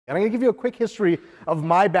And I'm going to give you a quick history of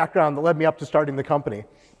my background that led me up to starting the company.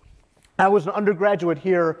 I was an undergraduate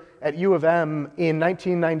here at U of M in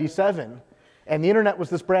 1997, and the internet was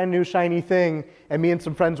this brand new shiny thing, and me and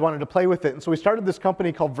some friends wanted to play with it. And so we started this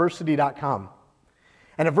company called Versity.com.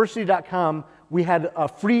 And at Versity.com, we had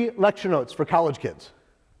free lecture notes for college kids.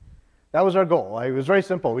 That was our goal. It was very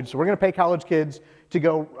simple. We're going to pay college kids to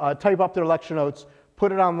go type up their lecture notes,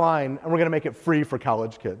 put it online, and we're going to make it free for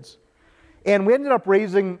college kids. And we ended up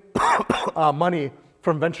raising money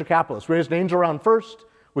from venture capitalists. We raised an angel round first.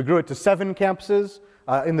 We grew it to 7 campuses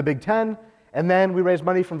in the Big Ten. And then we raised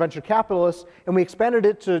money from venture capitalists, and we expanded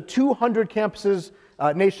it to 200 campuses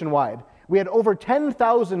nationwide. We had over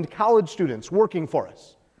 10,000 college students working for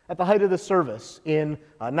us at the height of this service in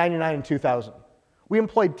 99 and 2000. We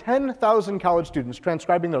employed 10,000 college students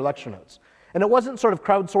transcribing their lecture notes. And it wasn't sort of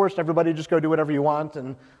crowdsourced, everybody just go do whatever you want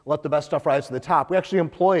and let the best stuff rise to the top. We actually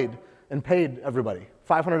employed and paid everybody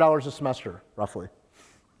 $500 a semester, roughly.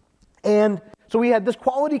 And so we had this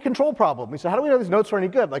quality control problem. We said, how do we know these notes are any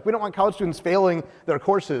good? Like, we don't want college students failing their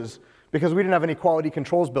courses because we didn't have any quality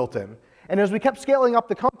controls built in. And as we kept scaling up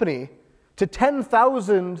the company to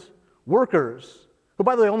 10,000 workers, who,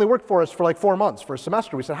 by the way, only worked for us for like 4 months, for a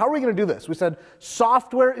semester, we said, how are we going to do this? We said,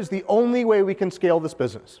 software is the only way we can scale this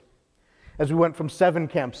business. As we went from 7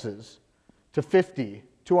 campuses to 50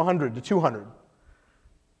 to 100 to 200.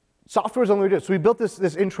 Software is the only way to do it. So we built this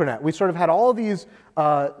intranet. We sort of had all these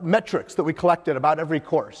metrics that we collected about every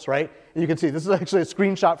course, right? And you can see this is actually a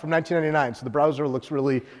screenshot from 1999, so the browser looks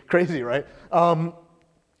really crazy, right? But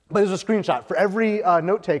there's a screenshot. For every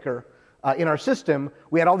note taker in our system,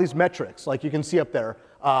 we had all these metrics, like you can see up there.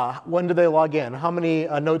 When did they log in? How many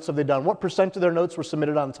notes have they done? What percent of their notes were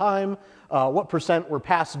submitted on time? What percent were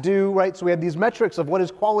past due, right? So we had these metrics of what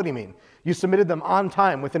does quality mean? You submitted them on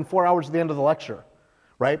time, within 4 hours of the end of the lecture,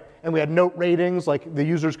 right? And we had note ratings, like the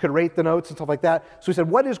users could rate the notes and stuff like that. So we said,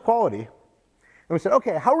 what is quality? And we said,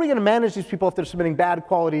 okay, how are we going to manage these people if they're submitting bad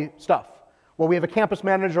quality stuff? Well, we have a campus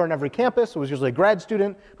manager on every campus. It was usually a grad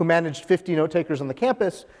student who managed 50 note takers on the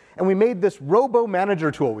campus. And we made this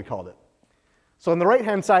robo-manager tool, we called it. So on the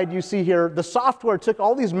right-hand side, you see here, the software took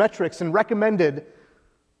all these metrics and recommended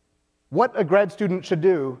what a grad student should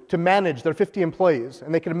do to manage their 50 employees.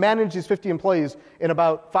 And they could manage these 50 employees in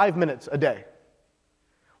about 5 minutes a day.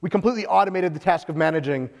 We completely automated the task of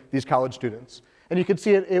managing these college students. And you could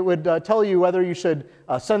see it would tell you whether you should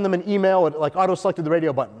send them an email, it like auto-selected the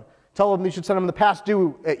radio button. Tell them you should send them the past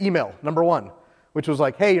due email, number 1, which was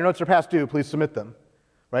like, hey, your notes are past due, please submit them,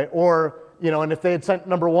 right? Or, you know, and if they had sent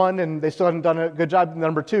number 1 and they still hadn't done a good job,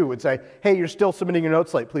 number 2 would say, hey, you're still submitting your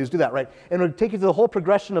notes late, please do that, right? And it would take you through the whole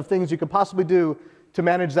progression of things you could possibly do to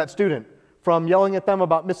manage that student, from yelling at them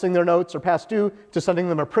about missing their notes or past due, to sending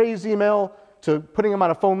them a praise email, to putting them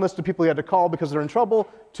on a phone list of people you had to call because they're in trouble,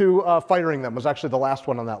 to firing them was actually the last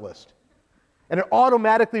one on that list. And it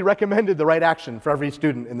automatically recommended the right action for every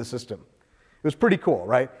student in the system. It was pretty cool,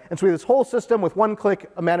 right? And so we had this whole system with 1 click,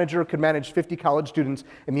 a manager could manage 50 college students.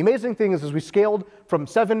 And the amazing thing is, as we scaled from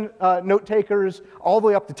 7 note takers all the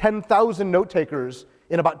way up to 10,000 note takers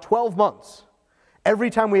in about 12 months,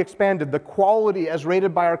 every time we expanded, the quality as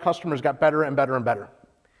rated by our customers got better and better and better.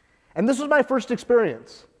 And this was my first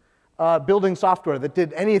experience building software that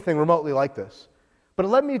did anything remotely like this. But it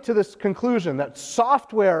led me to this conclusion that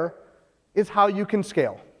software is how you can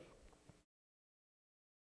scale.